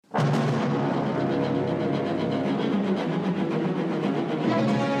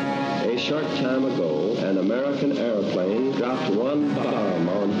short time ago, an American airplane dropped one bomb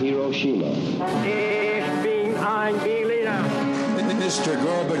on Hiroshima. Ich bin ein Berliner. Mr.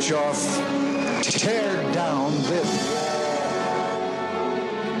 Gorbachev, tear down this.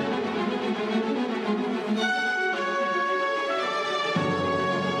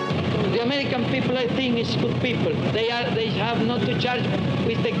 The American people, I think, is good people. They have not to charge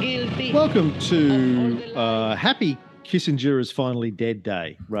with the guilty. Welcome to Happy Kissinger is Finally Dead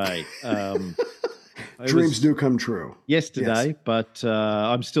Day, Ray. Dreams do come true. Yesterday, yes. But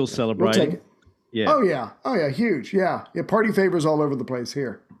I'm still celebrating. We'll take it. Yeah. Oh, yeah, huge. Yeah, party favors all over the place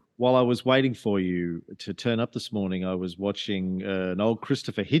here. While I was waiting for you to turn up this morning, I was watching an old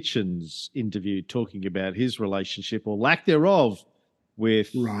Christopher Hitchens interview talking about his relationship or lack thereof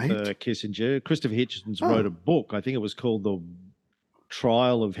with Kissinger. Christopher Hitchens wrote a book. I think it was called The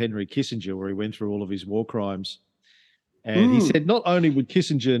Trial of Henry Kissinger, where he went through all of his war crimes. And he said not only would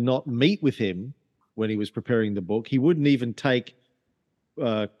Kissinger not meet with him when he was preparing the book, he wouldn't even take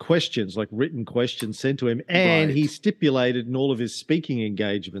questions, like written questions sent to him. And he stipulated in all of his speaking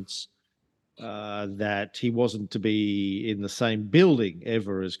engagements that he wasn't to be in the same building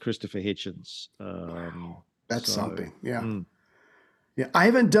ever as Christopher Hitchens. That's something. Yeah. Yeah, I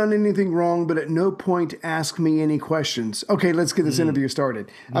haven't done anything wrong, but at no point ask me any questions. Okay, let's get this interview started.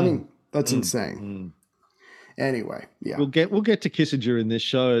 I mean, that's insane. Anyway, yeah. We'll get to Kissinger in this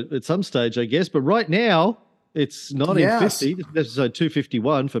show at some stage, I guess. But right now, it's 1950. Yes. This is episode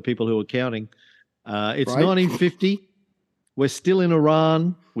 251 for people who are counting. It's 1950. We're still in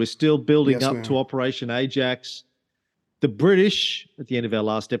Iran. We're still building up to Operation Ajax. The British, at the end of our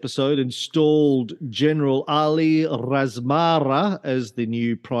last episode, installed General Ali Razmara as the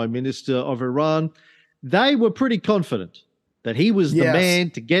new Prime Minister of Iran. They were pretty confident that he was the man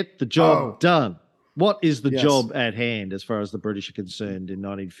to get the job done. What is the job at hand as far as the British are concerned in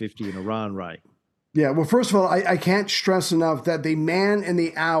 1950 in Iran, Ray? Yeah, well, first of all, I can't stress enough that the man and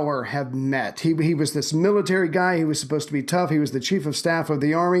the hour have met. He was this military guy. He was supposed to be tough. He was the chief of staff of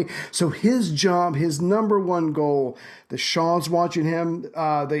the army. So his job, his number one goal, the Shah's watching him,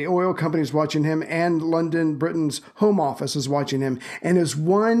 the oil company's watching him, and London, Britain's Home Office is watching him. And his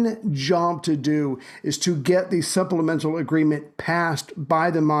one job to do is to get the supplemental agreement passed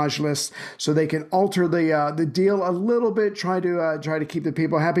by the Majlis so they can alter the deal a little bit, try to keep the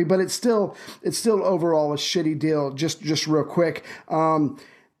people happy. But it's still overall a shitty deal. Just real quick.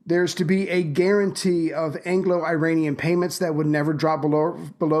 There's to be a guarantee of Anglo-Iranian payments that would never drop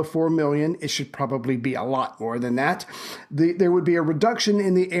below 4 million. It should probably be a lot more than that. There would be a reduction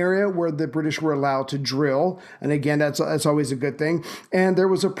in the area where the British were allowed to drill. And again, that's always a good thing. And there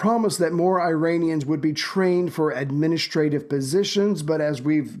was a promise that more Iranians would be trained for administrative positions. But as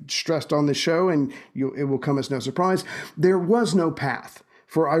we've stressed on the show, and it will come as no surprise, there was no path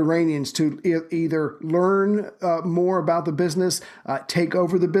for Iranians to either learn more about the business, take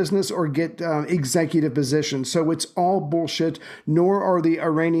over the business, or get executive positions. So it's all bullshit, nor are the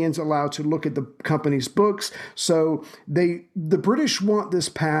Iranians allowed to look at the company's books. So the British want this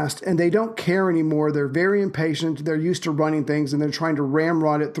passed, and they don't care anymore. They're very impatient. They're used to running things, and they're trying to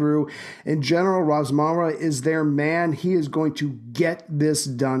ramrod it through. And General Razmara is their man. He is going to get this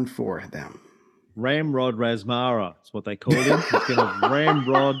done for them. Ramrod Razmara, that's what they called him. He's going to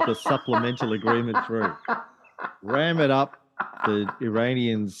ramrod the supplemental agreement through. Ram it up the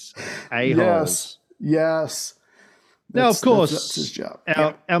Iranians' a-holes. Yes. Now, of course, that's his job.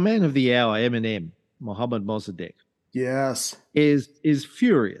 Our man of the hour, Eminem, Mohammad Mossadegh, is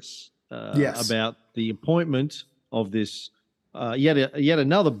furious about the appointment of this yet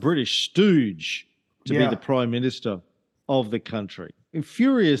another British stooge to be the Prime Minister of the country.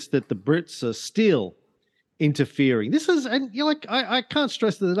 Furious that the Brits are still interfering. This is, and you're like, I can't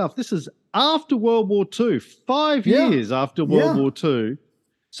stress that enough. This is after World War II, 5 years after World War II.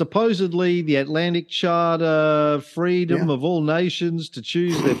 Supposedly the Atlantic Charter, freedom of all nations to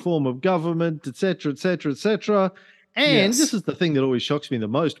choose their form of government, et cetera, et cetera, et cetera. And this is the thing that always shocks me the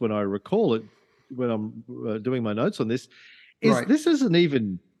most when I recall it, when I'm doing my notes on this, is this isn't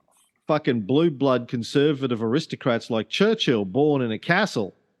even fucking blue blood conservative aristocrats like Churchill born in a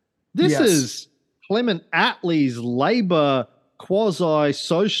castle. This is Clement Attlee's Labour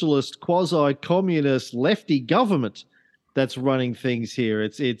quasi-socialist, quasi-communist lefty government that's running things here.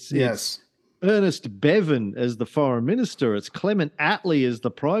 It's Ernest Bevin as the foreign minister. It's Clement Attlee as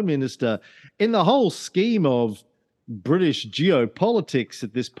the prime minister. In the whole scheme of British geopolitics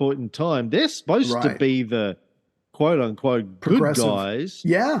at this point in time, they're supposed to be the quote-unquote good guys.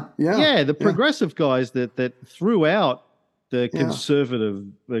 The progressive guys that threw out the conservative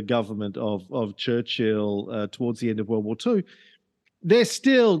government of Churchill towards the end of World War II. they're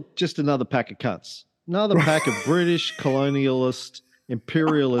still just another pack of cunts. Another pack of British colonialist,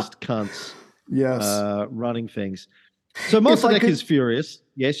 imperialist cunts running things. So Mossadegh is furious.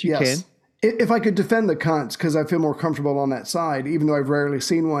 Yes, you can. If I could defend the cunts, because I feel more comfortable on that side, even though I've rarely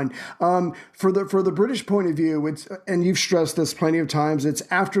seen one. For the British point of view, it's, and you've stressed this plenty of times, it's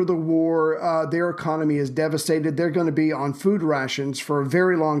after the war, their economy is devastated. They're going to be on food rations for a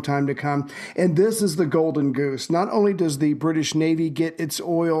very long time to come. And this is the golden goose. Not only does the British Navy get its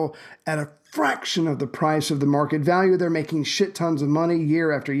oil at a fraction of the price of the market value, they're making shit tons of money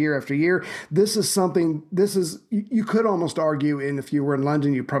year after year after year. This is, you could almost argue, and if you were in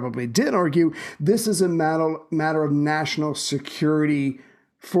London, you probably did argue, this is a matter of national security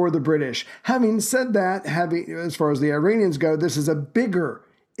for the British. Having said that, as far as the Iranians go, this is a bigger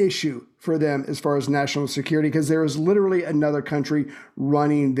issue for them as far as national security, because there is literally another country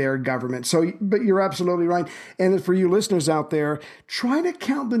running their government. So, but you're absolutely right. And for you listeners out there, try to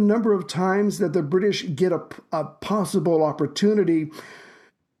count the number of times that the British get a possible opportunity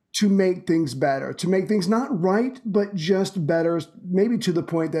to make things better, to make things not right, but just better, maybe to the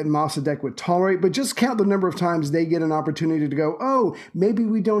point that Mossadegh would tolerate. But just count the number of times they get an opportunity to go, oh, maybe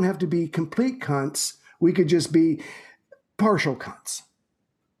we don't have to be complete cunts. We could just be partial cunts.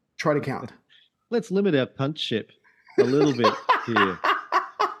 Try to count. Let's limit our cuntship a little bit here.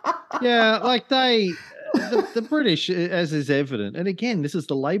 Yeah, like the British, as is evident, and again, this is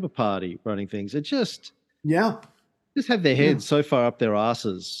the Labour Party running things. It just have their heads so far up their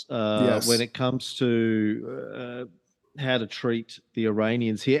asses when it comes to how to treat the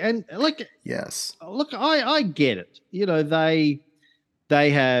Iranians here. And look, I get it. You know, they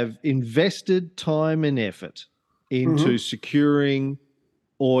have invested time and effort into securing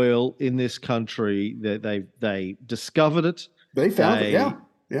oil in this country. That they discovered it. They found it.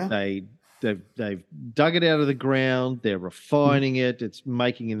 Yeah. They've dug it out of the ground. They're refining it. It's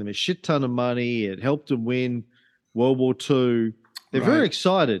making them a shit ton of money. It helped them win World War II. They're very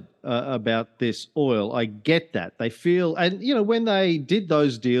excited about this oil. I get that. They feel, and you know, when they did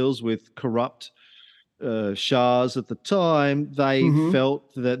those deals with corrupt shahs at the time, they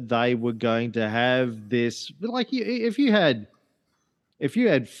felt that they were going to have this. Like, if you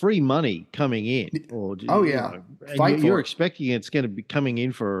had free money coming in, or you're expecting it's going to be coming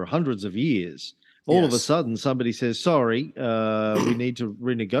in for hundreds of years, all of a sudden somebody says, "Sorry, we need to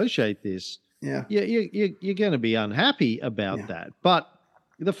renegotiate this." You're going to be unhappy about that. But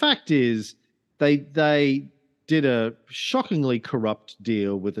the fact is, they did a shockingly corrupt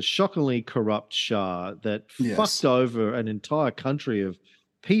deal with a shockingly corrupt Shah that fucked over an entire country of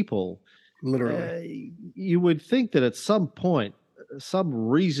people. Literally, you would think that at some point, some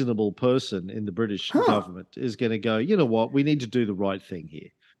reasonable person in the British government is going to go, you know what, we need to do the right thing here.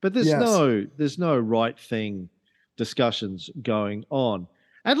 But there's no right thing discussions going on.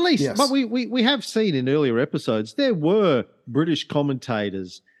 At least, but we have seen in earlier episodes, there were British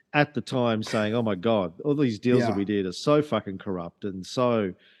commentators at the time saying, oh my God, all these deals that we did are so fucking corrupt and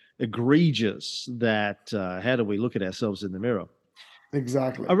so egregious that how do we look at ourselves in the mirror?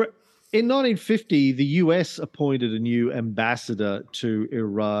 Exactly. In 1950, the US appointed a new ambassador to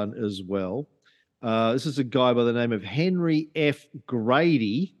Iran as well. This is a guy by the name of Henry F.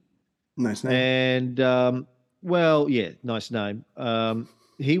 Grady. Nice name. And, nice name.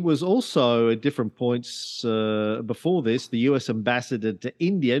 He was also at different points before this, the US ambassador to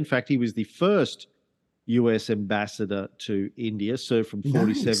India. In fact, he was the first US ambassador to India, served from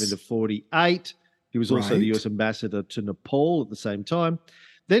 47 to 48. He was also the US ambassador to Nepal at the same time.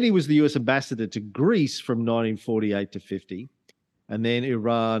 Then he was the US ambassador to Greece from 1948 to 50, and then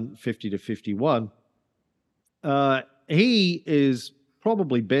Iran 50 to 51. He is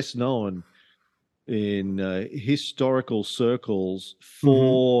probably best known in historical circles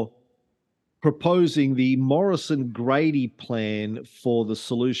for proposing the Morrison-Grady plan for the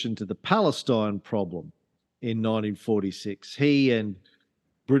solution to the Palestine problem in 1946. He and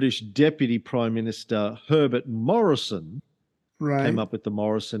British Deputy Prime Minister Herbert Morrison came up with the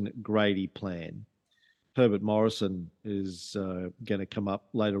Morrison-Grady plan. Herbert Morrison is going to come up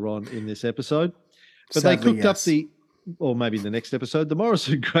later on in this episode. But sadly, they cooked up or maybe the next episode, the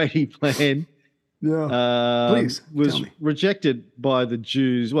Morrison-Grady plan was rejected by the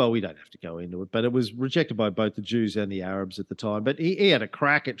Jews. Well, we don't have to go into it, but it was rejected by both the Jews and the Arabs at the time. But he had a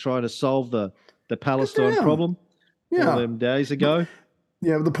crack at trying to solve the Palestine problem all them days ago.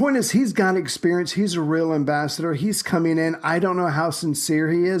 Yeah, the point is he's got experience. He's a real ambassador. He's coming in. I don't know how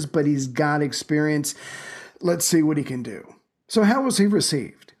sincere he is, but he's got experience. Let's see what he can do. So how was he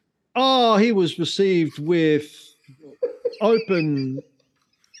received? Oh, he was received with open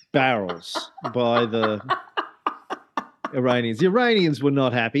barrels by the Iranians. The Iranians were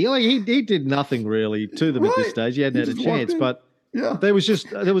not happy. Like he did nothing really to them at this stage. He hadn't had a chance. But there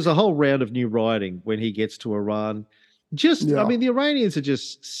was a whole round of new rioting when he gets to Iran. I mean, the Iranians are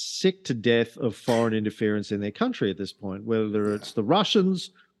just sick to death of foreign interference in their country at this point, whether it's the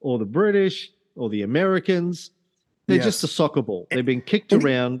Russians or the British or the Americans. They're just a soccer ball. They've been kicked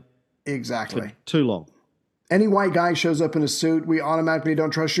around for too long. Any white guy shows up in a suit, we automatically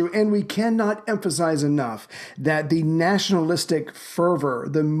don't trust you. And we cannot emphasize enough that the nationalistic fervor,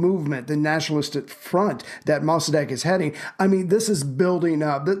 the movement, the nationalistic front that Mossadegh is heading, I mean, this is building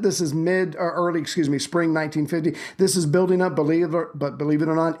up. This is spring 1950. This is building up, believe it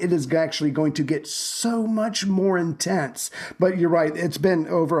or not, it is actually going to get so much more intense. But you're right, it's been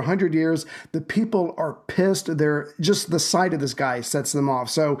over 100 years. The people are pissed. They're just, the sight of this guy sets them off.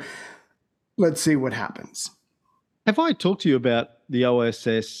 So let's see what happens. Have I talked to you about the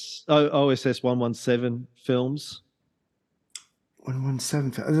OSS 117 films?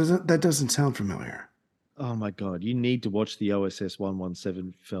 117? That doesn't sound familiar. Oh, my God. You need to watch the OSS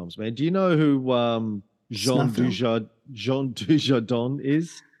 117 films, man. Do you know who Jean Dujardin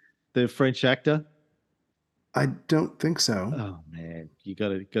is? The French actor? I don't think so. Oh, man. You got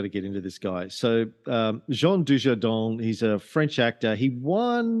to get into this guy. So Jean Dujardin, he's a French actor. He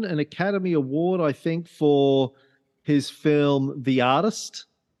won an Academy Award, I think, for his film The Artist.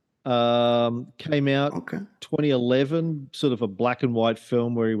 Came out 2011, sort of a black and white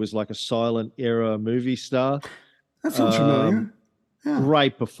film where he was like a silent era movie star. That sounds familiar. Yeah.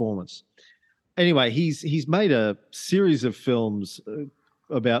 Great performance. Anyway, he's made a series of films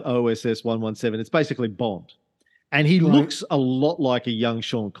about OSS 117. It's basically Bond. And he looks a lot like a young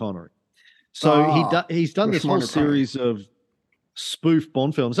Sean Connery. So he's done this whole series of spoof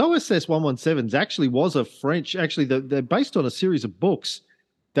Bond films. OSS 117 actually was a French, they're based on a series of books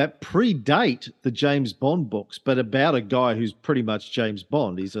that predate the James Bond books, but about a guy who's pretty much James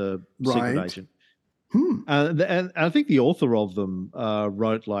Bond. He's a secret agent. And I think the author of them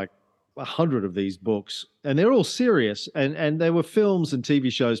wrote like 100 of these books, and they're all serious. And there were films and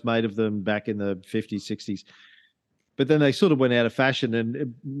TV shows made of them back in the 50s, 60s. But then they sort of went out of fashion,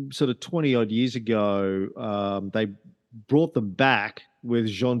 and sort of 20 odd years ago, they brought them back with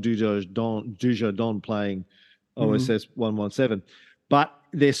Jean Dujardin playing OSS 117. But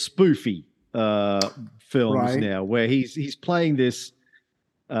they're spoofy films now, where he's playing this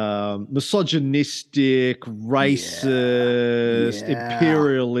misogynistic, racist,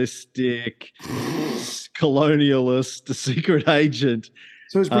 imperialistic, colonialist, secret agent.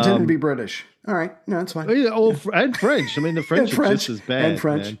 So he's pretending to be British. All right. No, that's fine. And French. I mean, the French are just as bad. And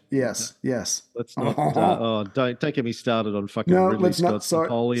French. Man. Yes. Let's not. Don't get me started on fucking Ridley Scott's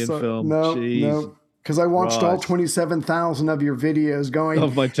Napoleon film. No. Because I watched all 27,000 of your videos going.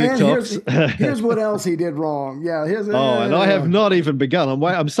 Of my TikToks. Here's what else he did wrong. Yeah. And I have not even begun.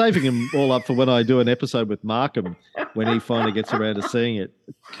 I'm saving him all up for when I do an episode with Markham when he finally gets around to seeing it.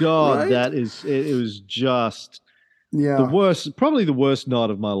 God, it was just the worst, probably the worst night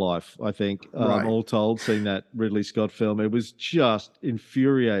of my life, I think, all told, seeing that Ridley Scott film. It was just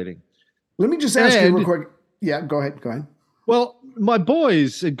infuriating. Let me just ask you real quick. Yeah, go ahead. Well, my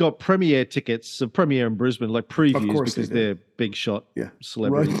boys had got premiere tickets, a premiere in Brisbane, like previews, because they're big shot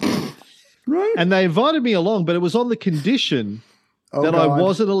celebrities. Right. And they invited me along, but it was on the condition that I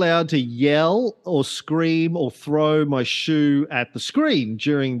wasn't allowed to yell or scream or throw my shoe at the screen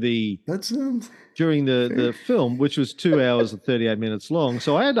during the film, which was 2 hours and 38 minutes long.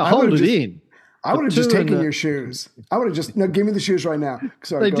 So I had to hold it in. I would have just taken your shoes. I would have just give me the shoes right now.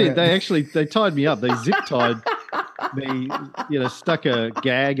 Sorry, they did. Ahead. They tied me up. They zip tied me. Stuck a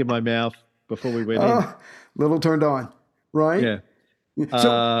gag in my mouth before we went in. Little turned on, right? Yeah.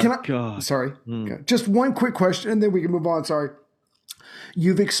 So can I? God. Sorry. Just one quick question, and then we can move on. Sorry.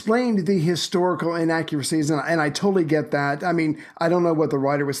 You've explained the historical inaccuracies, and I totally get that. I mean, I don't know what the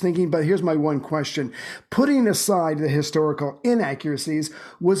writer was thinking, but here's my one question. Putting aside the historical inaccuracies,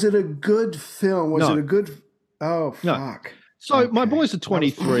 was it a good film? Was it a good... Oh, fuck. No. So my boys are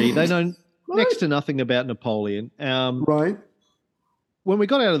 23. They know next to nothing about Napoleon. Right. When we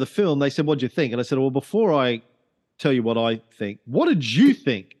got out of the film, they said, "What'd you think?" And I said, "Well, before I tell you what I think, what did you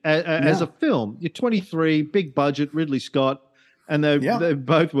think as a film? You're 23, big budget, Ridley Scott." And they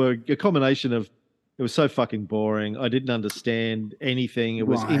both were a combination of, it was so fucking boring. I didn't understand anything. It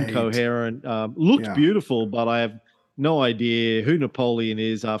was incoherent. Looked beautiful, but I have no idea who Napoleon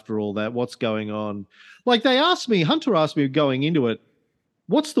is after all that. What's going on? Like Hunter asked me going into it,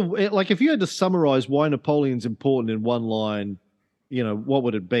 if you had to summarize why Napoleon's important in one line, what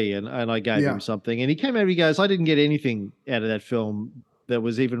would it be? And I gave him something. And he came out, he goes, "I didn't get anything out of that film that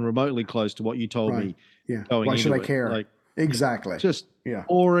was even remotely close to what you told me going into it." Why should I care? Exactly. Just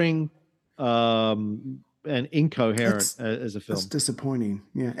boring and incoherent as a film. That's disappointing.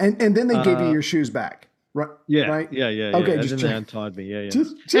 Yeah. And then they gave you your shoes back. Right. Yeah. Right? Yeah. Okay. And just then they untied me. Yeah.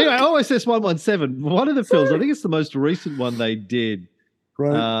 Anyway, OSS 117. One of the films, I think it's the most recent one they did,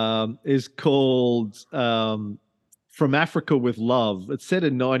 is called From Africa with Love. It's set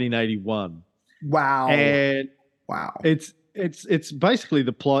in 1981. Wow. And it's basically,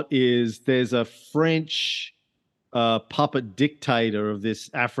 the plot is there's a French puppet dictator of this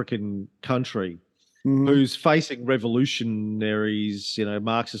African country who's facing revolutionaries,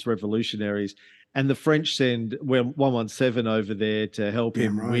 Marxist revolutionaries, and the French send 117 over there to help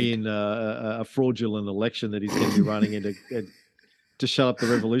him win a fraudulent election that he's going to be running into to shut up the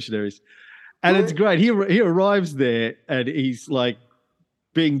revolutionaries. And it's great. He arrives there and he's like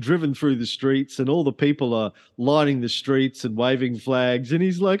being driven through the streets, and all the people are lining the streets and waving flags, and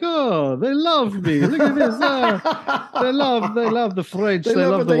he's like, "Oh, they love me! Look at this! They love the French. They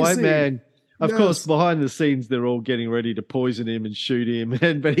love the white man." Of course, behind the scenes, they're all getting ready to poison him and shoot him.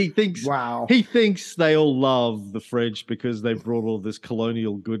 But he thinks they all love the French because they brought all this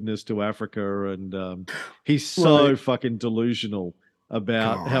colonial goodness to Africa, and he's so fucking delusional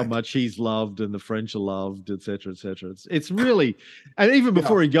about how much he's loved and the French are loved, et cetera, et cetera. It's really, and even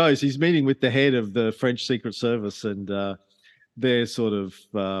before he goes, he's meeting with the head of the French Secret Service, and they're sort of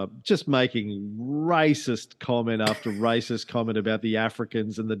just making racist comment after racist comment about the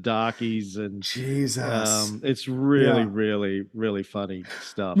Africans and the darkies, and Jesus, it's really, really, really funny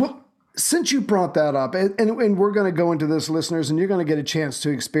stuff. Well, since you brought that up, and we're going to go into this, listeners, and you're going to get a chance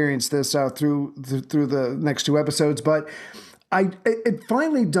to experience this through the next two episodes, but it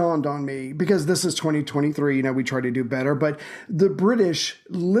finally dawned on me, because this is 2023, we try to do better, but the British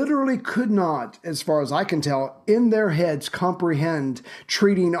literally could not, as far as I can tell, in their heads comprehend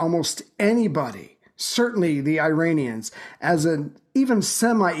treating almost anybody, certainly the Iranians, as an even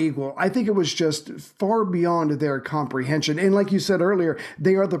semi-equal. I think it was just far beyond their comprehension. And like you said earlier,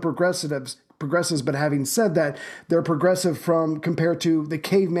 they are the progressives, but having said that, they're progressive compared to the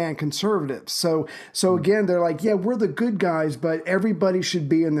caveman conservatives. So again, they're like, yeah, we're the good guys, but everybody should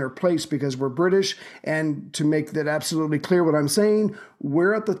be in their place because we're British. And to make that absolutely clear what I'm saying,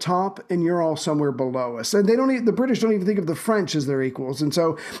 we're at the top and you're all somewhere below us. And the British don't even think of the French as their equals. And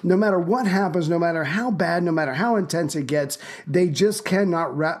so no matter what happens, no matter how bad, no matter how intense it gets, they just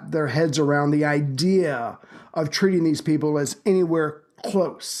cannot wrap their heads around the idea of treating these people as anywhere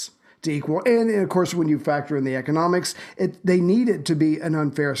close to equal. And of course, when you factor in the economics, they need it to be an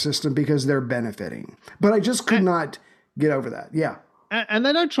unfair system because they're benefiting. But I just could not get over that. Yeah. And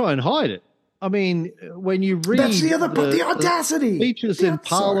they don't try and hide it. I mean, when you read the audacity, the speeches in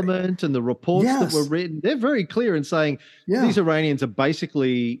Parliament and the reports that were written, they're very clear in saying these Iranians are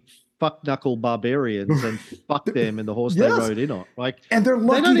basically fuck-knuckle barbarians and fuck them and the horse they rode in on. And they're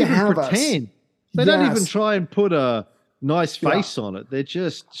lucky they don't to even have pretend. Us. They don't even try and put a nice face on it. They're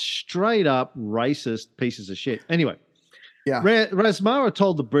just straight up racist pieces of shit. Anyway, Razmara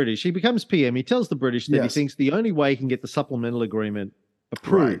told the British, he becomes PM, he tells the British that he thinks the only way he can get the supplemental agreement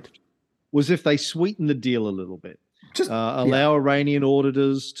approved was if they sweeten the deal a little bit. Allow Iranian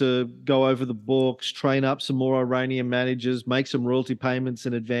auditors to go over the books, train up some more Iranian managers, make some royalty payments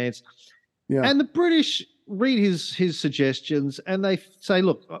in advance. Yeah. And the British read his suggestions and they say,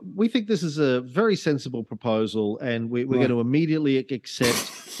 look, we think this is a very sensible proposal and we're going to immediately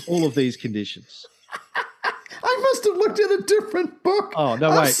accept all of these conditions. I must have looked at a different book. Oh,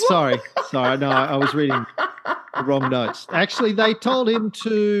 no, wait. Sorry. No, I was reading the wrong notes. Actually, they told him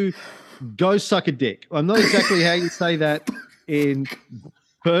to go suck a dick. I'm not exactly how you say that in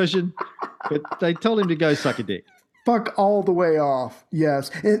Persian, but they told him to go suck a dick. Fuck all the way off,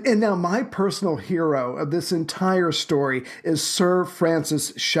 yes. And now my personal hero of this entire story is Sir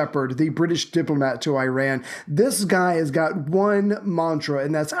Francis Shepherd, the British diplomat to Iran. This guy has got one mantra,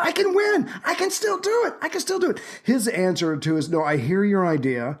 and that's, I can win. I can still do it. I can still do it. His answer to is, no, I hear your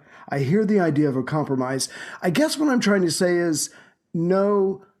idea. I hear the idea of a compromise. I guess what I'm trying to say is,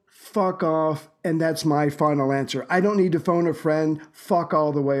 no, fuck off, and that's my final answer. I don't need to phone a friend. Fuck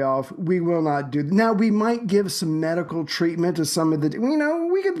all the way off. We will not do that. Now, we might give some medical treatment to some of the,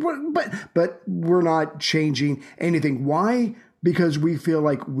 we could, but we're not changing anything. Why? Because we feel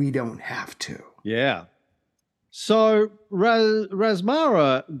like we don't have to. Yeah. So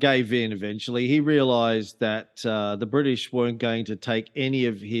Razmara gave in eventually. He realized that the British weren't going to take any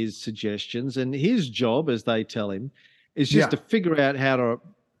of his suggestions, and his job, as they tell him, is just to figure out how to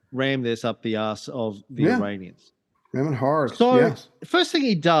ram this up the ass of the Iranians. Ram it hard. So the first thing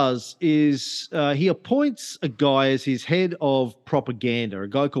he does is he appoints a guy as his head of propaganda, a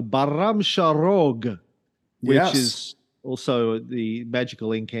guy called Bahram Sharog, which is Also, the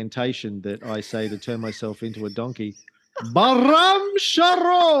magical incantation that I say to turn myself into a donkey. Baram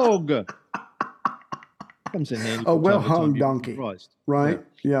Sharog! Comes in handy. A well-hung donkey. Right?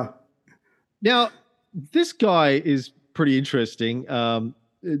 Yeah. Now, this guy is pretty interesting. I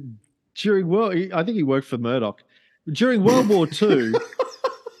think he worked for Murdoch. During World War II,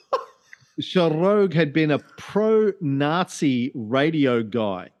 Sharog had been a pro-Nazi radio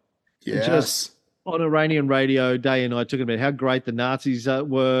guy. Yes. Just on Iranian radio day and night, talking about how great the Nazis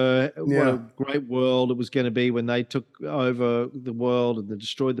were, what a great world it was going to be when they took over the world and they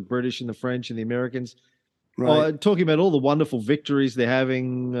destroyed the British and the French and the Americans. Right. Talking about all the wonderful victories they're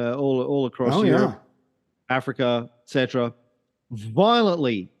having all across Europe, Africa, etc.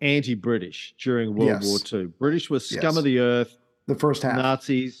 Violently anti-British during World War II. British were scum of the earth. The first half.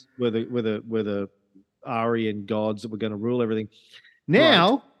 Nazis were the Aryan gods that were going to rule everything.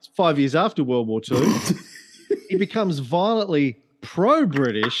 Now, 5 years after World War II, he becomes violently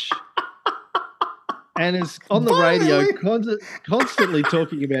pro-British and is on the radio constantly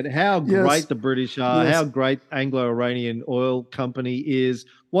talking about how great the British are, how great Anglo-Iranian Oil Company is,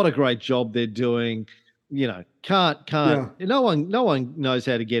 what a great job they're doing. You know, can't. Yeah. No one knows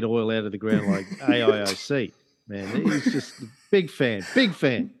how to get oil out of the ground like AIOC. Man, he's just a big fan,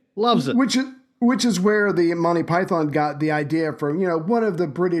 loves it. Which is where the Monty Python got the idea from, what have the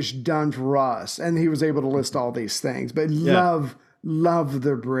British done for us? And he was able to list all these things. But love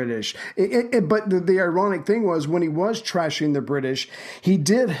the British. But the ironic thing was when he was trashing the British, he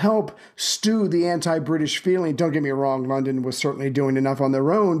did help stew the anti-British feeling. Don't get me wrong, London was certainly doing enough on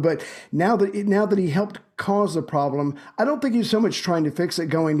their own. But now that he helped cause the problem, I don't think he's so much trying to fix it,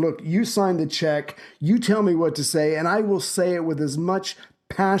 going, look, you signed the check, you tell me what to say, and I will say it with as much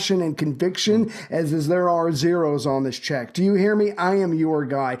passion and conviction as there are zeros on this check. Do you hear me? I am your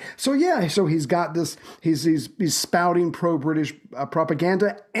guy. So he's got this, he's spouting pro-British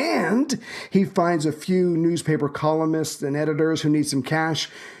propaganda, and he finds a few newspaper columnists and editors who need some cash.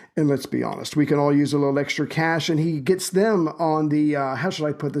 And let's be honest, we can all use a little extra cash, and he gets them on the, how should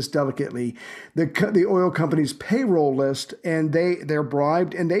I put this delicately, the oil company's payroll list, and they're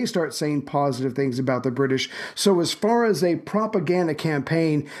bribed, and they start saying positive things about the British. So as far as a propaganda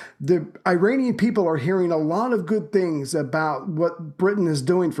campaign, the Iranian people are hearing a lot of good things about what Britain is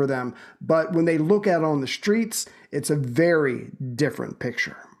doing for them, but when they look out on the streets, it's a very different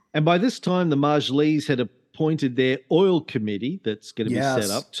picture. And by this time, the Majlis had appointed their oil committee that's going to be set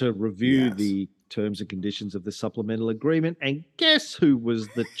up to review the terms and conditions of the supplemental agreement. And guess who was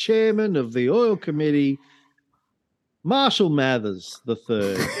the chairman of the oil committee? Marshall Mathers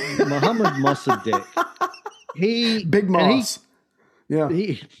III, Mohammed Mossadegh. Big Moss.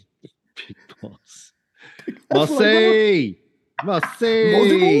 Big Moss. Mossy.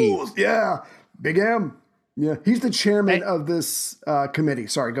 Yeah. Big M. Yeah. He's the chairman of this committee.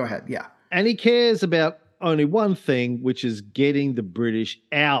 Sorry, go ahead. Yeah. And he cares about only one thing, which is getting the British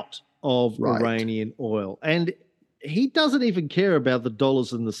out of Iranian oil. And he doesn't even care about the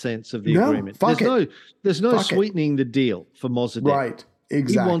dollars and the cents of the agreement. There's no sweetening the deal for Mossadegh. Right,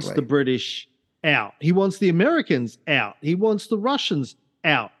 exactly. He wants the British out. He wants the Americans out. He wants the Russians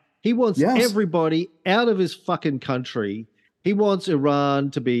out. He wants everybody out of his fucking country. He wants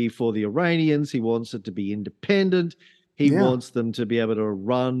Iran to be for the Iranians. He wants it to be independent. He wants them to be able to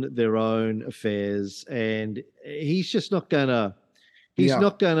run their own affairs, and he's just not gonna. He's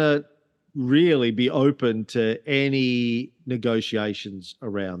not gonna really be open to any negotiations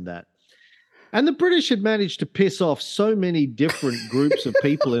around that. And the British had managed to piss off so many different groups of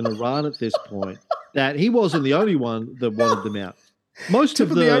people in Iran at this point that he wasn't the only one that wanted them out. Most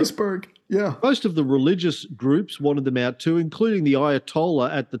Tip of the iceberg. Yeah. Most of the religious groups wanted them out too, including the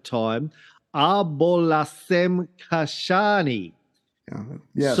Ayatollah at the time, Abolhasem Kashani.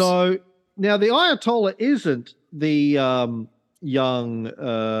 Yes. So now the Ayatollah isn't the young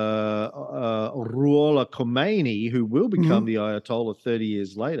Ruhollah Khomeini who will become the Ayatollah 30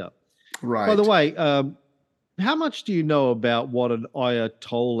 years later. Right. By the way, how much do you know about what an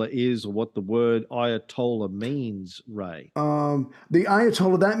Ayatollah is or what the word Ayatollah means, Ray? The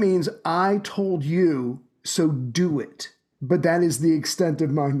Ayatollah, that means I told you, so do it. But that is the extent of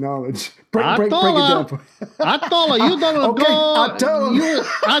my knowledge. Break it down. Ayatollah, you don't go.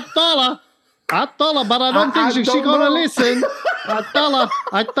 Ayatollah, but I don't think she's going to listen.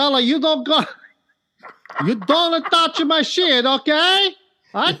 Ayatollah, you don't go. You don't touch my shit, okay?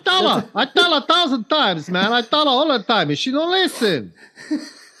 Ayatollah 1,000 times, man. Ayatollah all the time. And she don't listen.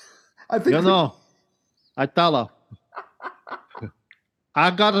 I think Ayatollah,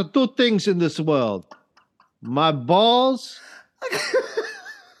 I got two things in this world. My balls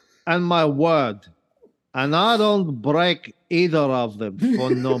and my word. and I don't break either of them for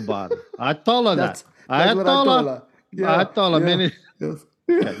nobody. I told her that. That's what I told her. Yeah, I told her many. Yes.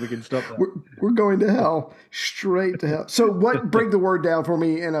 Okay, we can stop that. We're going to hell, straight to hell. So break the word down for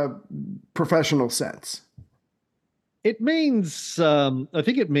me in a professional sense. It means, I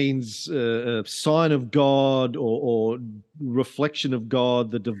think it means a sign of God or reflection of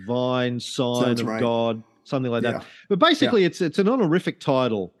God, the divine sign of God, something like that. But basically, it's an honorific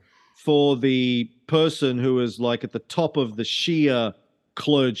title for the person who is like at the top of the Shia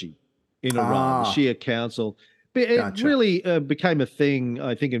clergy in Iran, the Shia council. But it really became a thing,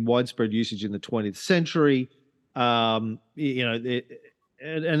 I think, in widespread usage in the 20th century. And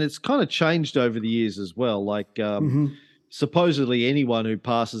it's kind of changed over the years as well. Like supposedly anyone who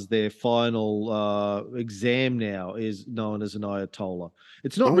passes their final exam now is known as an Ayatollah.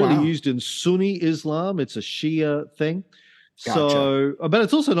 It's not really used in Sunni Islam. It's a Shia thing. So, but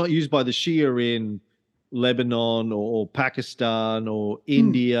it's also not used by the Shia in Lebanon or Pakistan or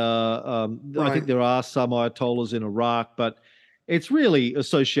India. I think there are some Ayatollahs in Iraq, but it's really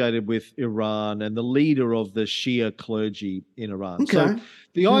associated with Iran and the leader of the Shia clergy in Iran. Okay. So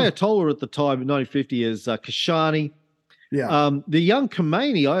the Ayatollah at the time in 1950 is Kashani. Yeah. The young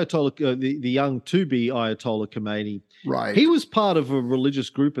Khomeini, the young to-be Ayatollah Khomeini, he was part of a religious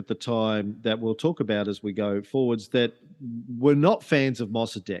group at the time that we'll talk about as we go forwards that were not fans of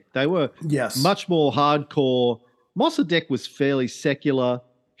Mossadegh. They were much more hardcore. Mossadegh was fairly secular.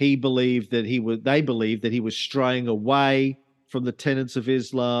 They believed that he was straying away from the tenets of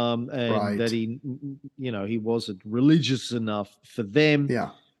Islam and that he wasn't religious enough for them. Yeah.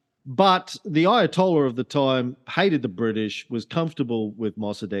 But the Ayatollah of the time hated the British, was comfortable with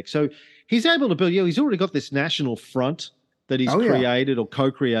Mossadegh. So he's able to build, he's already got this national front that he's created or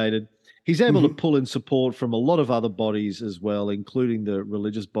co-created. He's able to pull in support from a lot of other bodies as well, including the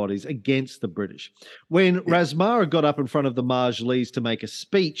religious bodies, against the British. When Razmara got up in front of the Majlis to make a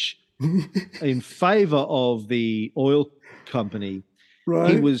speech in favor of the oil company,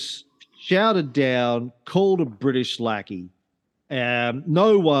 he was shouted down, called a British lackey.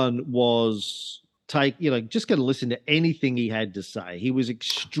 No one was just going to listen to anything he had to say. He was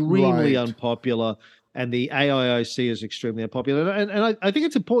extremely unpopular, and the AIOC is extremely unpopular. And I think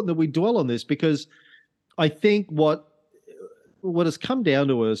it's important that we dwell on this because I think what has come down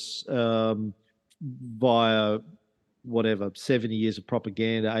to us via 70 years of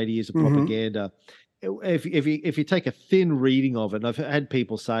propaganda, 80 years of propaganda. If you take a thin reading of it, and I've had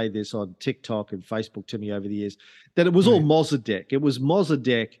people say this on TikTok and Facebook to me over the years, that it was all Mossadegh. It was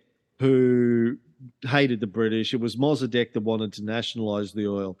Mossadegh who hated the British. It was Mossadegh that wanted to nationalize the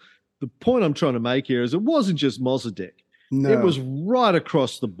oil. The point I'm trying to make here is it wasn't just Mossadegh. No. It was right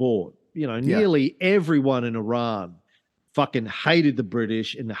across the board. Nearly everyone in Iran fucking hated the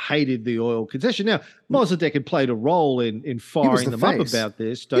British and hated the oil concession. Now, Mossadegh had played a role in firing them up about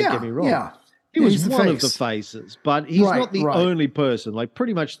this. Don't get me wrong. Yeah. He was one of the faces, but he's not the only person. Like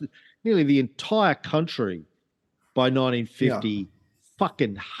pretty much nearly the entire country by 1950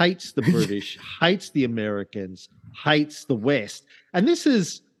 fucking hates the British, hates the Americans, hates the West. And this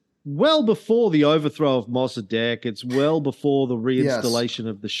is well before the overthrow of Mossadegh. It's well before the reinstallation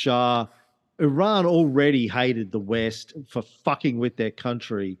of the Shah. Iran already hated the West for fucking with their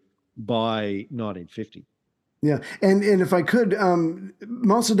country by 1950. Yeah, and if I could,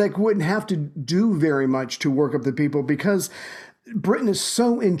 Mossadegh wouldn't have to do very much to work up the people because Britain is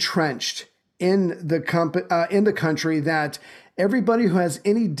so entrenched in the country that everybody who has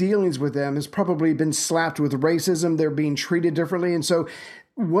any dealings with them has probably been slapped with racism. They're being treated differently, and so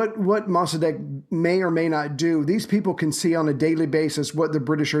what Mossadegh may or may not do, these people can see on a daily basis what the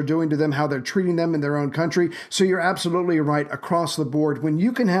British are doing to them, how they're treating them in their own country. So you're absolutely right across the board. When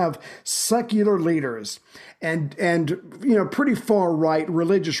you can have secular leaders and pretty far right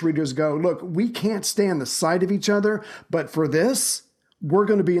religious leaders go, look, we can't stand the sight of each other, but for this, we're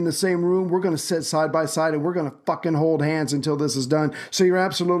going to be in the same room. We're going to sit side by side and we're going to fucking hold hands until this is done. So you're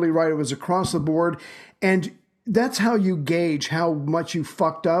absolutely right. It was across the board. And that's how you gauge how much you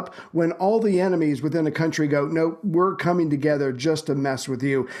fucked up when all the enemies within a country go, no, we're coming together just to mess with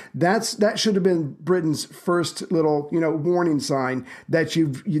you. That should have been Britain's first little, warning sign that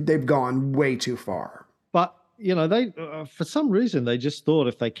they've gone way too far. But, they for some reason, they just thought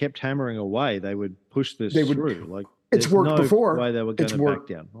if they kept hammering away, they would push this through. Like it's worked before. Way they were going to back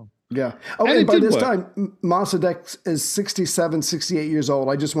down. Oh. Yeah. Oh, and by this time, Mossadegh is 67, 68 years old.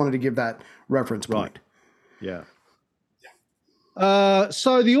 I just wanted to give that reference point. Yeah.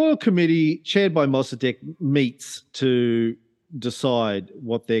 So the oil committee, chaired by Mossadegh, meets to decide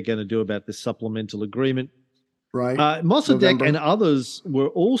what they're going to do about this supplemental agreement. Right. Mossadegh and others were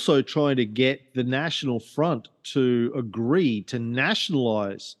also trying to get the National Front to agree to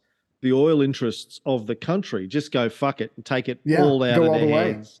nationalize the oil interests of the country. Just go fuck it and take it all out of their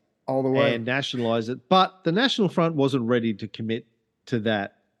hands. All the way. And nationalize it. But the National Front wasn't ready to commit to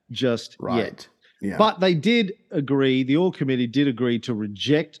that just yet. Yeah. But they did agree, the Oil Committee did agree to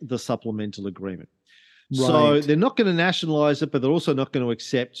reject the supplemental agreement. Right. So they're not going to nationalize it, but they're also not going to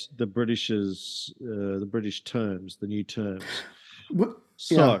accept the British terms, the new terms. Well,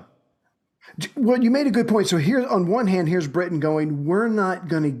 you made a good point. So here, on one hand, here's Britain going, we're not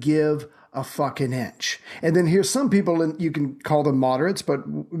going to give a fucking inch. And then here's some people, and you can call them moderates, but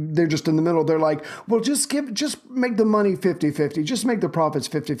they're just in the middle. They're like, well, just make the money 50-50. Just make the profits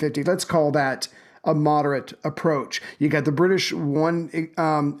 50-50. Let's call that a moderate approach. You got the British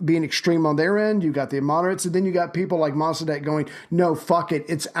being extreme on their end. You got the moderates, and then you got people like Mossadegh going, no, fuck it.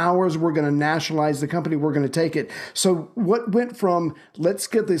 It's ours. We're going to nationalize the company. We're going to take it. So what went from let's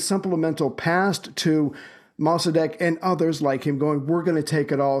get the supplemental passed to Mossadegh and others like him going, we're going to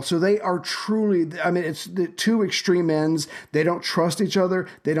take it all. So they are truly, it's the two extreme ends. They don't trust each other.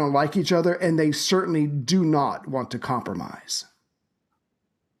 They don't like each other. And they certainly do not want to compromise.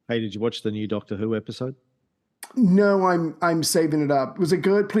 Hey, did you watch the new Doctor Who episode? No, I'm saving it up. Was it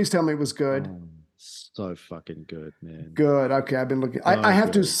good? Please tell me it was good. Oh, so fucking good, man. Good. Okay, I've been looking. I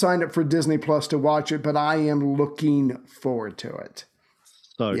have to sign up for Disney Plus to watch it, but I am looking forward to it.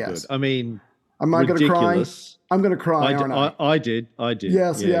 So good. I mean, am I going to cry? I'm going to cry, aren't I? I did.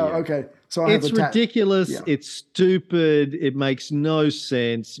 Yes, yeah. Okay. So it's ridiculous. Yeah. It's stupid. It makes no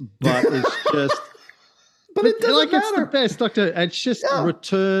sense, but it's just... But it doesn't matter. It's the best, Doctor. It's just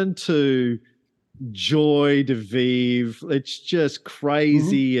return to joy de vivre. It's just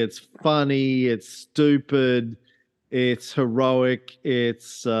crazy. Mm-hmm. It's funny. It's stupid. It's heroic.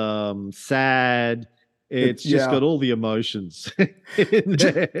 It's sad. It's just got all the emotions in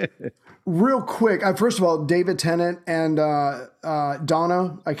there. Real quick, first of all, David Tennant and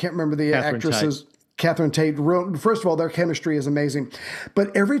Donna, I can't remember the actresses. Catherine Tate, first of all, their chemistry is amazing.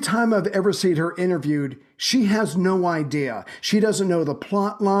 But every time I've ever seen her interviewed, she has no idea. She doesn't know the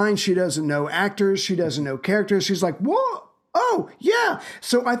plot line. She doesn't know actors. She doesn't know characters. She's like, whoa, oh, yeah.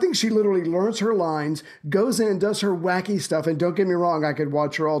 So I think she literally learns her lines, goes in, does her wacky stuff. And don't get me wrong, I could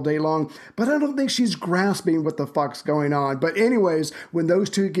watch her all day long. But I don't think she's grasping what the fuck's going on. But anyways, when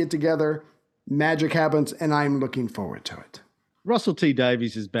those two get together, magic happens, and I'm looking forward to it. Russell T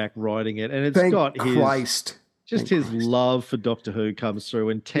Davies is back writing it, and it's got his love for Doctor Who comes through,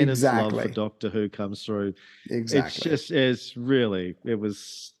 and Tennant's love for Doctor Who comes through. Exactly. It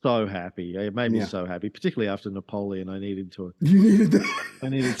was so happy. It made me so happy, particularly after Napoleon. I needed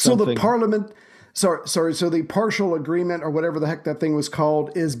something. So the Parliament, so the partial agreement or whatever the heck that thing was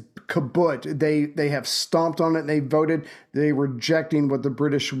called is kaput. They have stomped on it and they voted. They rejecting what the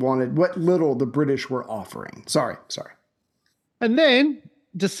British wanted, what little the British were offering. Sorry. And then,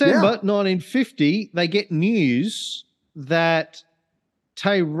 December 1950, they get news that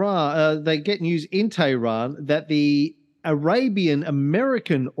Tehran, in Tehran that the Arabian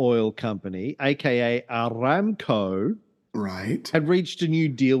American Oil Company, aka Aramco, had reached a new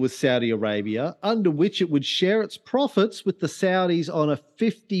deal with Saudi Arabia under which it would share its profits with the Saudis on a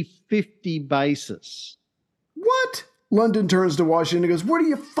 50-50 basis. What? London turns to Washington and goes, what are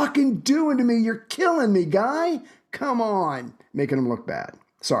you fucking doing to me? You're killing me, guy. Come on. Making them look bad.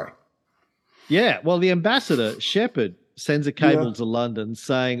 Sorry. Yeah. Well, the ambassador, Shepard, sends a cable to London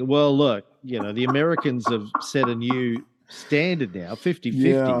saying, well, look, the Americans have set a new standard now,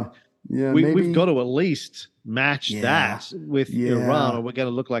 50-50. Yeah, we've got to at least match that with Iran, or we're going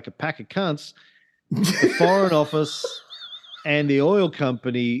to look like a pack of cunts. The Foreign Office and the oil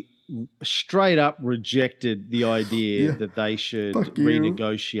company straight up rejected the idea that they should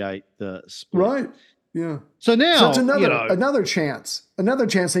renegotiate the split. Right. Yeah. So now, it's another chance. Another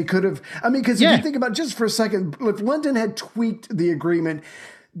chance they could have. I mean, because if you think about it just for a second, if London had tweaked the agreement,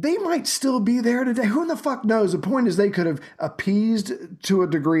 they might still be there today. Who the fuck knows? The point is they could have appeased to a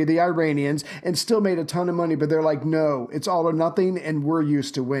degree the Iranians and still made a ton of money, but they're like, no, it's all or nothing, and we're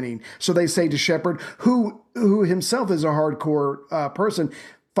used to winning. So they say to Shepard, who himself is a hardcore person,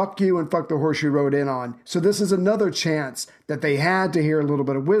 fuck you and fuck the horse you rode in on. So this is another chance that they had to hear a little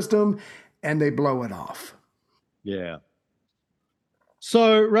bit of wisdom, and they blow it off. Yeah.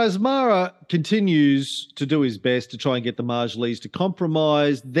 So Razmara continues to do his best to try and get the Marjalees to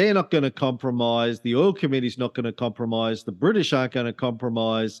compromise. They're not going to compromise. The oil committee's not going to compromise. The British aren't going to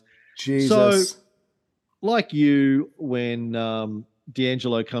compromise. Jesus. So, like you, when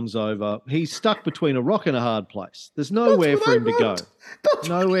D'Angelo comes over, he's stuck between a rock and a hard place. There's nowhere for him to go.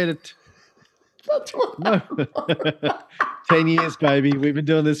 Nowhere to... That's what No. 10 years, baby. We've been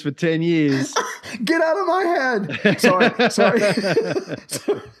doing this for 10 years. Get out of my head. Sorry.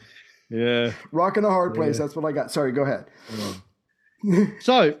 Yeah. Rocking a hard place. That's what I got. Sorry, go ahead.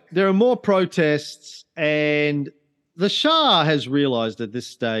 So there are more protests, and the Shah has realized at this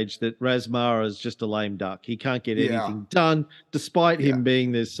stage that Razmara is just a lame duck. He can't get anything done, despite him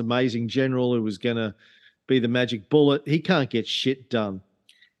being this amazing general who was going to be the magic bullet. He can't get shit done.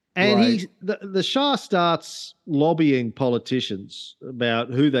 And the Shah starts lobbying politicians about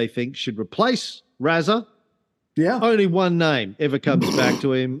who they think should replace Raza. Yeah. Only one name ever comes back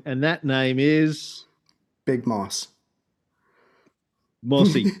to him, and that name is Big Moss.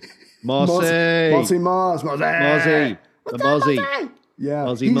 Mossy. Mossy Moss. Mozzie. The Mozzie. Yeah.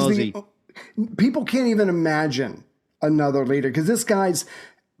 Mozzie. People can't even imagine another leader because this guy's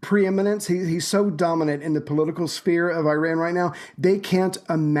preeminence, he's so dominant in the political sphere of Iran right now, they can't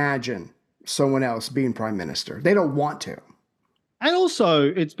imagine someone else being prime minister. They don't want to. And also,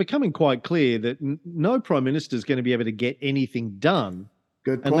 it's becoming quite clear that no prime minister is going to be able to get anything done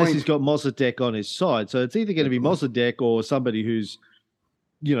unless he's got Mossadegh on his side. So it's either going to be Mossadegh or somebody who's,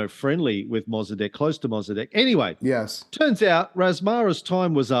 friendly with Mossadegh, close to Mossadegh. Anyway, turns out Razmara's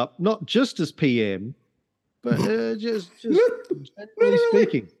time was up, not just as PM, but just generally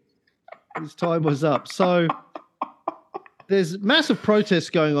speaking, his time was up. So there's massive protests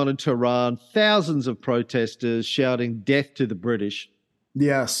going on in Tehran, thousands of protesters shouting death to the British.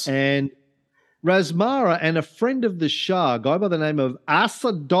 Yes. And Razmara and a friend of the Shah, a guy by the name of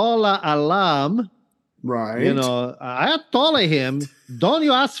Asadollah Alam, right? I told him, don't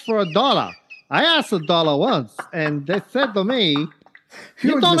you ask for $1. I asked $1 once, and they said to me,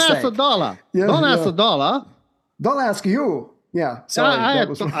 you don't ask $1. Yeah, don't ask $1. Don't ask you. Yeah, sorry.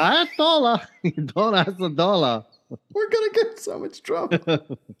 I told her, don't ask $1. We're going to get so much trouble.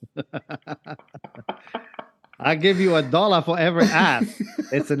 I give you $1 for every ass.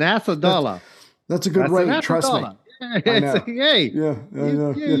 It's an ass $1. That's a good rate, trust me. Hey, I know.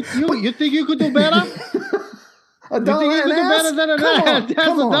 You think you could do better? $1 you think you could do better than an ass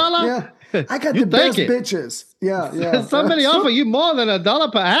 $1? Yeah. I got the best bitches. Yeah. Somebody offer you more than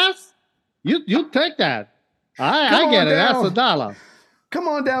 $1 per ass? You take that. I get it. That's $1. Come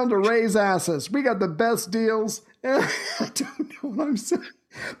on down to Raise Asses. We got the best deals. I don't know what I'm saying.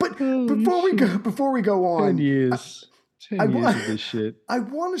 But before we go on, 10 years. 10 years of this shit. I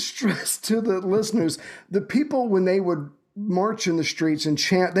want to stress to the listeners, the people, when they would march in the streets and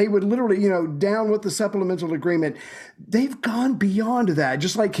chant, they would literally, down with the supplemental agreement. They've gone beyond that.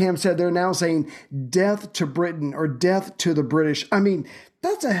 Just like Cam said, they're now saying death to Britain or death to the British. I mean,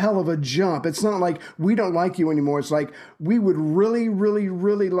 that's a hell of a jump. It's not like we don't like you anymore. It's like we would really, really,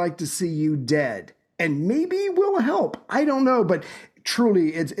 really like to see you dead. And maybe we'll help. I don't know. But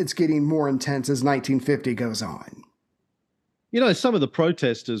truly, it's getting more intense as 1950 goes on. Some of the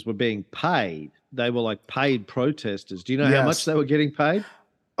protesters were being paid. They were like paid protesters. Do you know how much they were getting paid?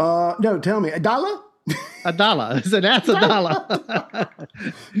 No, tell me. $1? $1. It's an ass $1.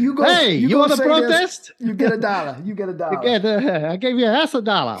 You want to protest? You get $1. You get $1. I gave you ass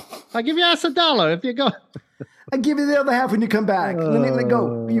 $1. I give you ass $1 if you go. I give you the other half when you come back. Let me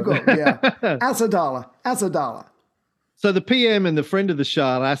go. You go. Yeah. Ass $1. Ass $1. So the PM and the friend of the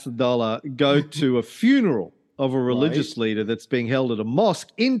Shah, ass $1, go to a funeral of a religious leader that's being held at a mosque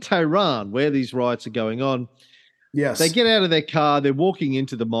in Tehran where these riots are going on. Yes. They get out of their car. They're walking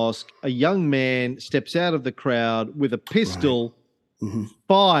into the mosque. A young man steps out of the crowd with a pistol,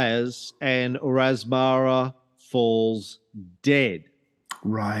 fires, and Razmara falls dead.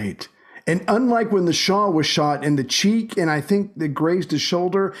 Right. And unlike when the Shah was shot in the cheek and I think that grazed his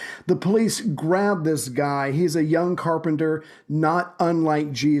shoulder, the police grabbed this guy. He's a young carpenter, not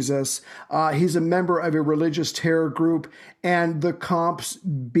unlike Jesus. He's a member of a religious terror group, and the cops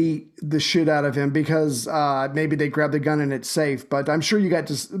beat the shit out of him because maybe they grabbed the gun and it's safe. But I'm sure you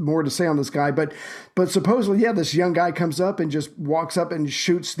got more to say on this guy. But supposedly, this young guy comes up and just walks up and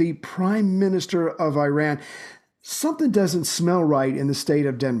shoots the prime minister of Iran. Something doesn't smell right in the state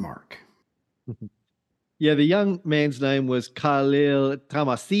of Denmark. Yeah, the young man's name was Khalil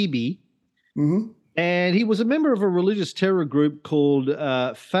Tamasibi, and he was a member of a religious terror group called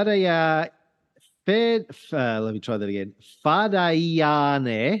Fedayeen-i-Islam.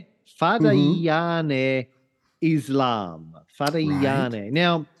 Fedayeen-i.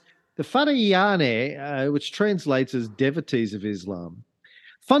 Now, the Fedayeen-i, which translates as Devotees of Islam,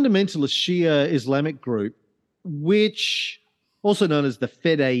 fundamentalist Shia Islamic group, which also known as the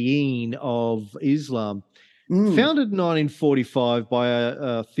Fedayeen of Islam, Founded in 1945 by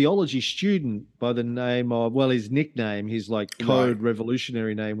a theology student by the name of, well, his nickname, his like code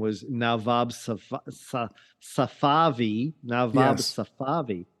revolutionary name was Nawab Safavi.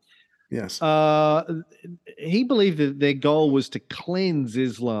 Safavi. Yes. He believed that their goal was to cleanse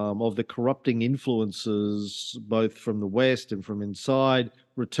Islam of the corrupting influences, both from the West and from inside,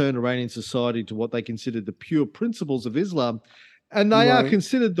 return Iranian society to what they considered the pure principles of Islam. And they are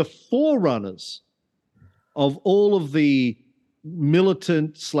considered the forerunners of all of the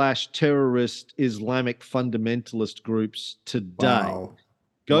militant / terrorist Islamic fundamentalist groups today.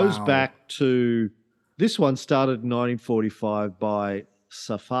 Goes back to, this one started in 1945 by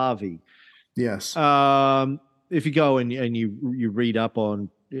Safavi. Yes. If you go and you read up on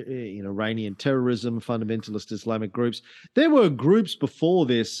Iranian terrorism, fundamentalist Islamic groups, there were groups before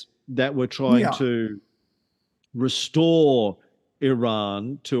this that were trying to restore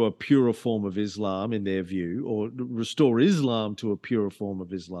Iran to a purer form of Islam in their view, or restore Islam to a purer form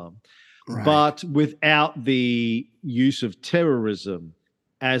of Islam, but without the use of terrorism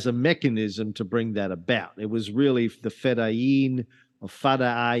as a mechanism to bring that about. It was really the Fedayeen-i-Islam,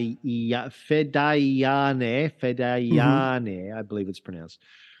 I believe it's pronounced,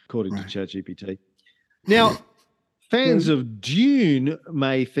 according to ChatGPT. Now, fans of Dune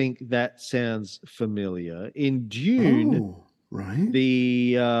may think that sounds familiar. In Dune,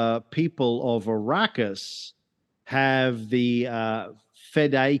 the people of Arrakis have the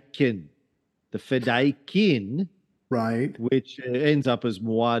Fedayeen, which ends up as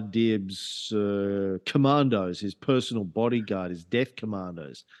Muad'Dib's commandos, his personal bodyguard, his death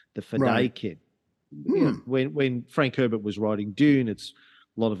commandos, the Fedayeen. When Frank Herbert was writing Dune, a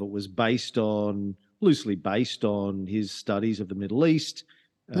lot of it was loosely based on his studies of the Middle East.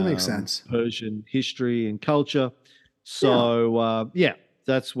 That makes sense. Persian history and culture. So,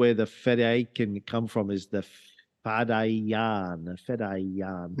 that's where the Fedayeen come from, is the Fedayeen.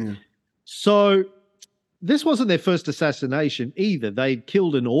 Yeah. So this wasn't their first assassination either. They'd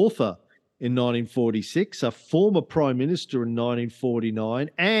killed an author in 1946, a former prime minister in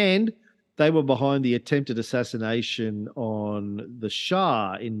 1949, and they were behind the attempted assassination on the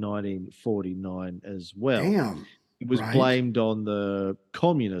Shah in 1949 as well. Damn. It was blamed on the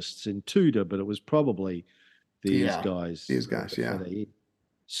communists in Tudor, but it was probably these guys.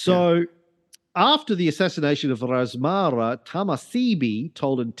 So after the assassination of Razmara, Tamasebe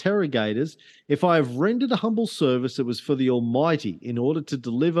told interrogators, "If I have rendered a humble service, it was for the Almighty, in order to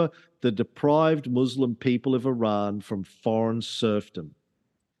deliver the deprived Muslim people of Iran from foreign serfdom."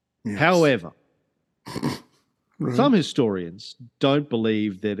 Yes. However, some historians don't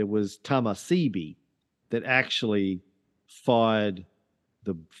believe that it was Tamasebe that actually fired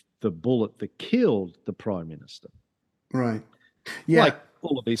the bullet that killed the prime minister. Right. Yeah. Like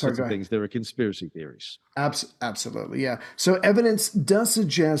all of these sorts of things, there are conspiracy theories. Absolutely, yeah. So evidence does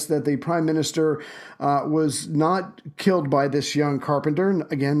suggest that the prime minister was not killed by this young carpenter,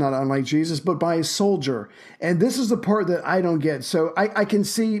 again, not unlike Jesus, but by a soldier. And this is the part that I don't get. So I can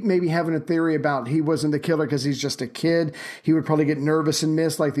see maybe having a theory about he wasn't the killer because he's just a kid. He would probably get nervous and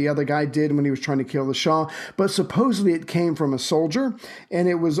miss like the other guy did when he was trying to kill the Shah. But supposedly it came from a soldier, and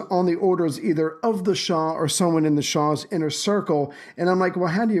it was on the orders either of the Shah or someone in the Shah's inner circle. And I'm like, well,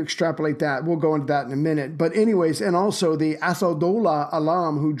 how do you extrapolate that? We'll go into that in a minute. But anyways, and also the Asadullah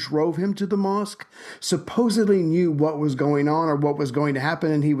Alam, who drove him to the mosque, supposedly knew what was going on or what was going to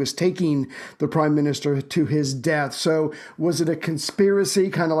happen, and he was taking the prime minister to his death. So was it a conspiracy,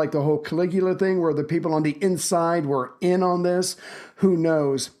 kind of like the whole Caligula thing, where the people on the inside were in on this? Who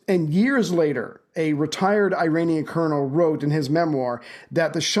knows? And years later, a retired Iranian colonel wrote in his memoir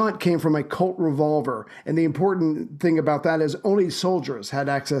that the shot came from a Colt revolver. And the important thing about that is only soldiers had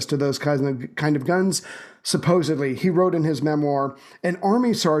access to those kind of guns. Supposedly, he wrote in his memoir, an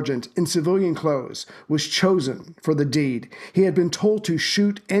army sergeant in civilian clothes was chosen for the deed. He had been told to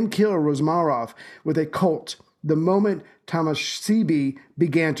shoot and kill Rozmarov with a Colt. The moment Tamasebe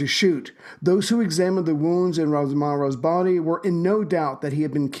began to shoot, those who examined the wounds in Rozmarov's body were in no doubt that he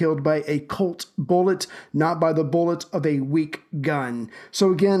had been killed by a Colt bullet, not by the bullet of a weak gun.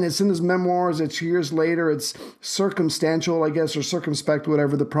 So again, it's in his memoirs, it's years later, it's circumstantial, I guess, or circumspect,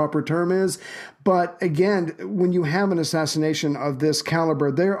 whatever the proper term is. But again, when you have an assassination of this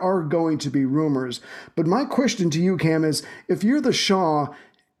caliber, there are going to be rumors. But my question to you, Cam, is if you're the Shah,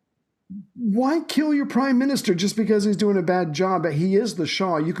 why kill your prime minister just because he's doing a bad job? He is the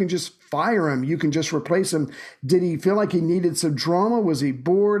Shah. You can just fire him. You can just replace him. Did he feel like he needed some drama? Was he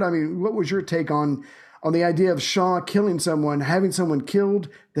bored? I mean, what was your take on the idea of Shah killing someone, having someone killed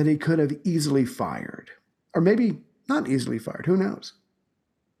that he could have easily fired? Or maybe not easily fired. Who knows?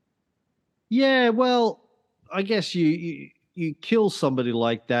 Yeah, well, I guess you kill somebody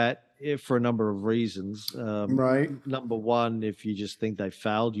like that for a number of reasons. Right. Number one, if you just think they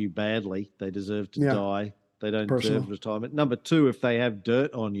failed you badly, they deserve to die. They don't deserve retirement. Number two, if they have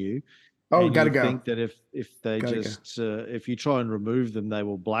dirt on you, and gotta you go. think that if they if you try and remove them, they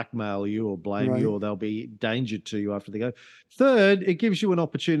will blackmail you or blame you, or they'll be danger to you after they go. Third, it gives you an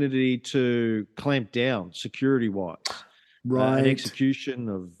opportunity to clamp down security-wise. An execution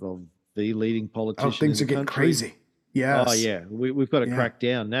of the leading politician. Things are getting crazy. Yes. Oh yeah, we've got to crack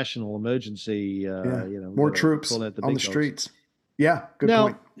down. National emergency. More troops on the streets. Yeah, good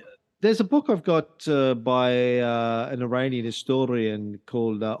point. There's a book I've got by an Iranian historian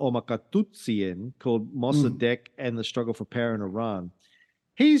called Omar Khatoutsian called Mossadegh and the Struggle for Power in Iran.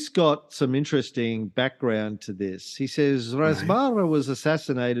 He's got some interesting background to this. He says Razmara was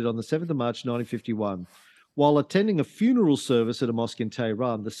assassinated on the 7th of March, 1951. While attending a funeral service at a mosque in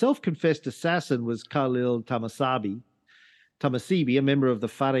Tehran. The self-confessed assassin was Khalil Tamassebi, a member of the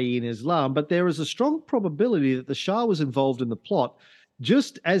Fedayeen-i-Islam, but there is a strong probability that the Shah was involved in the plot,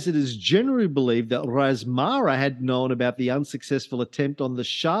 just as it is generally believed that Razmara had known about the unsuccessful attempt on the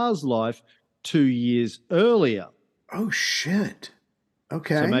Shah's life 2 years earlier. Oh, shit.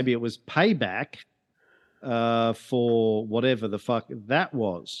 Okay. So maybe it was payback for whatever the fuck that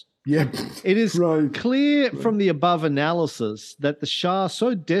was. Yep. It is clear from the above analysis that the Shah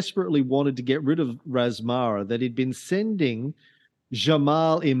so desperately wanted to get rid of Razmara that he'd been sending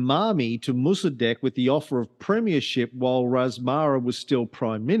Jamal Imami to Mossadegh with the offer of premiership while Razmara was still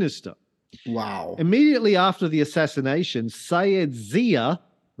prime minister. Wow. Immediately after the assassination, Sayed Zia,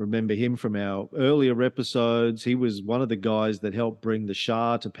 remember him from our earlier episodes, he was one of the guys that helped bring the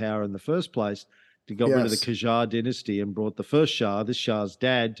Shah to power in the first place, to get rid of the Qajar dynasty and brought the first Shah, the Shah's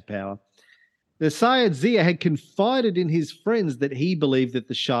dad, to power. The Sayed Zia had confided in his friends that he believed that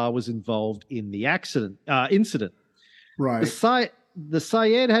the Shah was involved in the incident. Right. The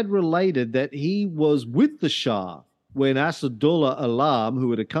Sayed had related that he was with the Shah when Asadullah Alam,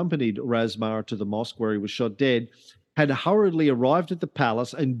 who had accompanied Razmara to the mosque where he was shot dead, had hurriedly arrived at the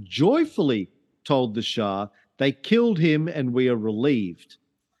palace and joyfully told the Shah, "They killed him and we are relieved."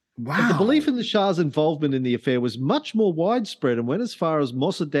 Wow. But the belief in the Shah's involvement in the affair was much more widespread and went as far as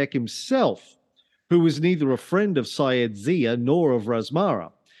Mossadegh himself, who was neither a friend of Sayed Zia nor of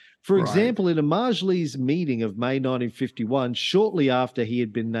Razmara. For example, in a Majlis meeting of May 1951, shortly after he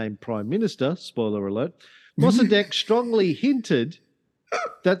had been named prime minister, spoiler alert, Mossadegh strongly hinted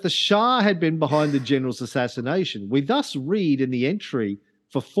that the Shah had been behind the general's assassination. We thus read in the entry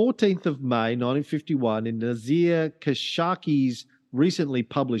for 14th of May 1951 in Nazir Kashaki's recently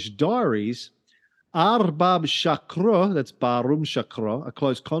published diaries, Arbab Shakro, that's Barum Shakro, a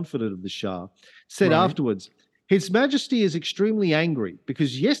close confidant of the Shah, said afterwards, "His Majesty is extremely angry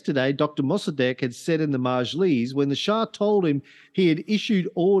because yesterday Dr. Mossadegh had said in the Majlis when the Shah told him he had issued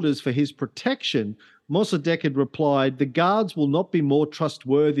orders for his protection, Mossadegh had replied, 'The guards will not be more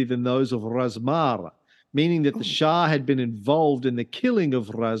trustworthy than those of Razmara,' meaning that the Shah had been involved in the killing of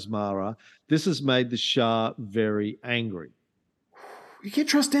Razmara. This has made the Shah very angry." You can't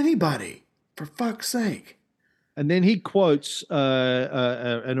trust anybody, for fuck's sake. And then he quotes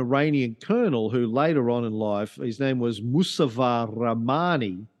an Iranian colonel who later on in life, his name was Musawa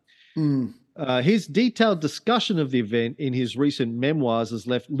Rahmani. His detailed discussion of the event in his recent memoirs has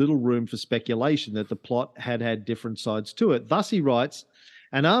left little room for speculation that the plot had different sides to it. Thus, he writes,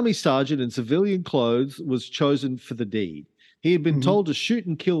 "An army sergeant in civilian clothes was chosen for the deed. He had been told to shoot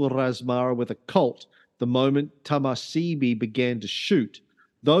and kill Razmara with a Colt the moment Tamassebi began to shoot.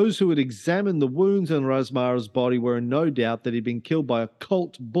 Those who had examined the wounds on Razmara's body were in no doubt that he'd been killed by a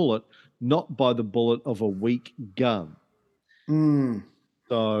Colt bullet, not by the bullet of a weak gun." So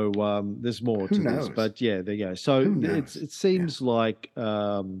there's more to this, but yeah, there you go. So it seems like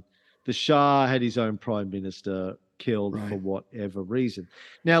the Shah had his own prime minister killed for whatever reason.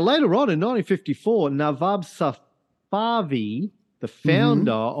 Now, later on in 1954, Nawab Safavi, the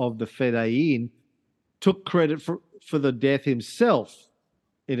founder of the Fedayeen, took credit for the death himself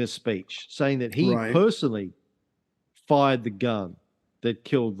in a speech, saying that he personally fired the gun that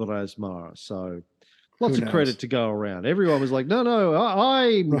killed the Razmara. So lots of credit to go around. Everyone was like, no,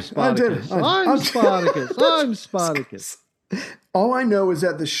 I'm Spartacus. I'm Spartacus. I'm Spartacus. All I know is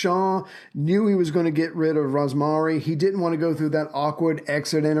that the Shah knew he was going to get rid of Razmari. He didn't want to go through that awkward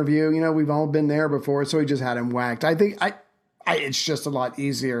exit interview. You know, we've all been there before, so he just had him whacked. I think it's just a lot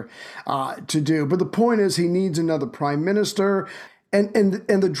easier to do. But the point is he needs another prime minister. And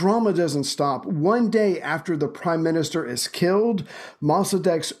the drama doesn't stop. One day after the prime minister is killed,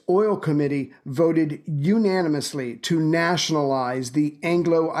 Mossadegh's oil committee voted unanimously to nationalize the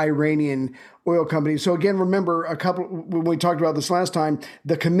Anglo-Iranian oil company. So again, remember when we talked about this last time,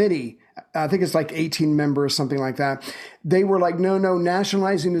 the committee, I think it's like 18 members, something like that. They were like, no,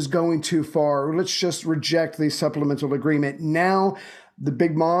 nationalizing is going too far. Let's just reject the supplemental agreement. Now, the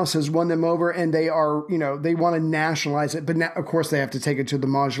Big Moss has won them over, and they are, they want to nationalize it. But now, of course, they have to take it to the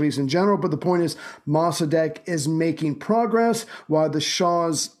Majlis in general. But the point is, Mossadegh is making progress while the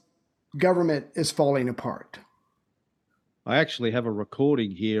Shah's government is falling apart. I actually have a recording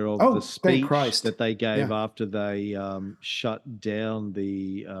here of the speech that they gave after they shut down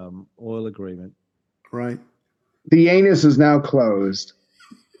the oil agreement. Right. The anus is now closed.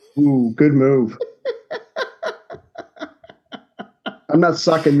 Ooh, good move. I'm not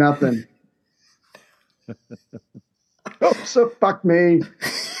sucking nothing. Oh, so fuck me.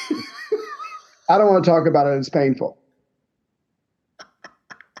 I don't want to talk about it. It's painful.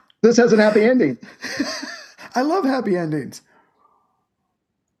 This has a happy ending. I love happy endings.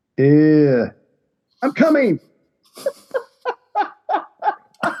 Yeah. I'm coming.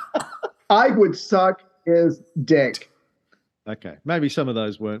 I would suck his dick. Okay. Maybe some of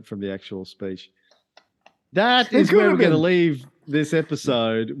those weren't from the actual speech. That is where we're going to leave this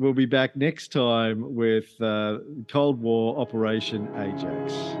episode. We'll be back next time with Cold War Operation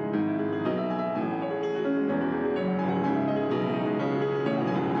Ajax.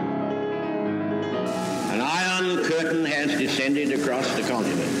 An iron curtain has descended across the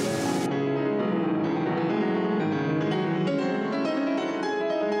continent.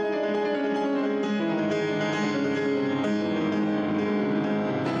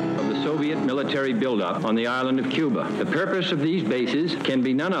 Military buildup on the island of Cuba. The purpose of these bases can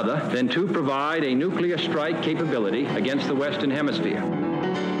be none other than to provide a nuclear strike capability against the Western Hemisphere.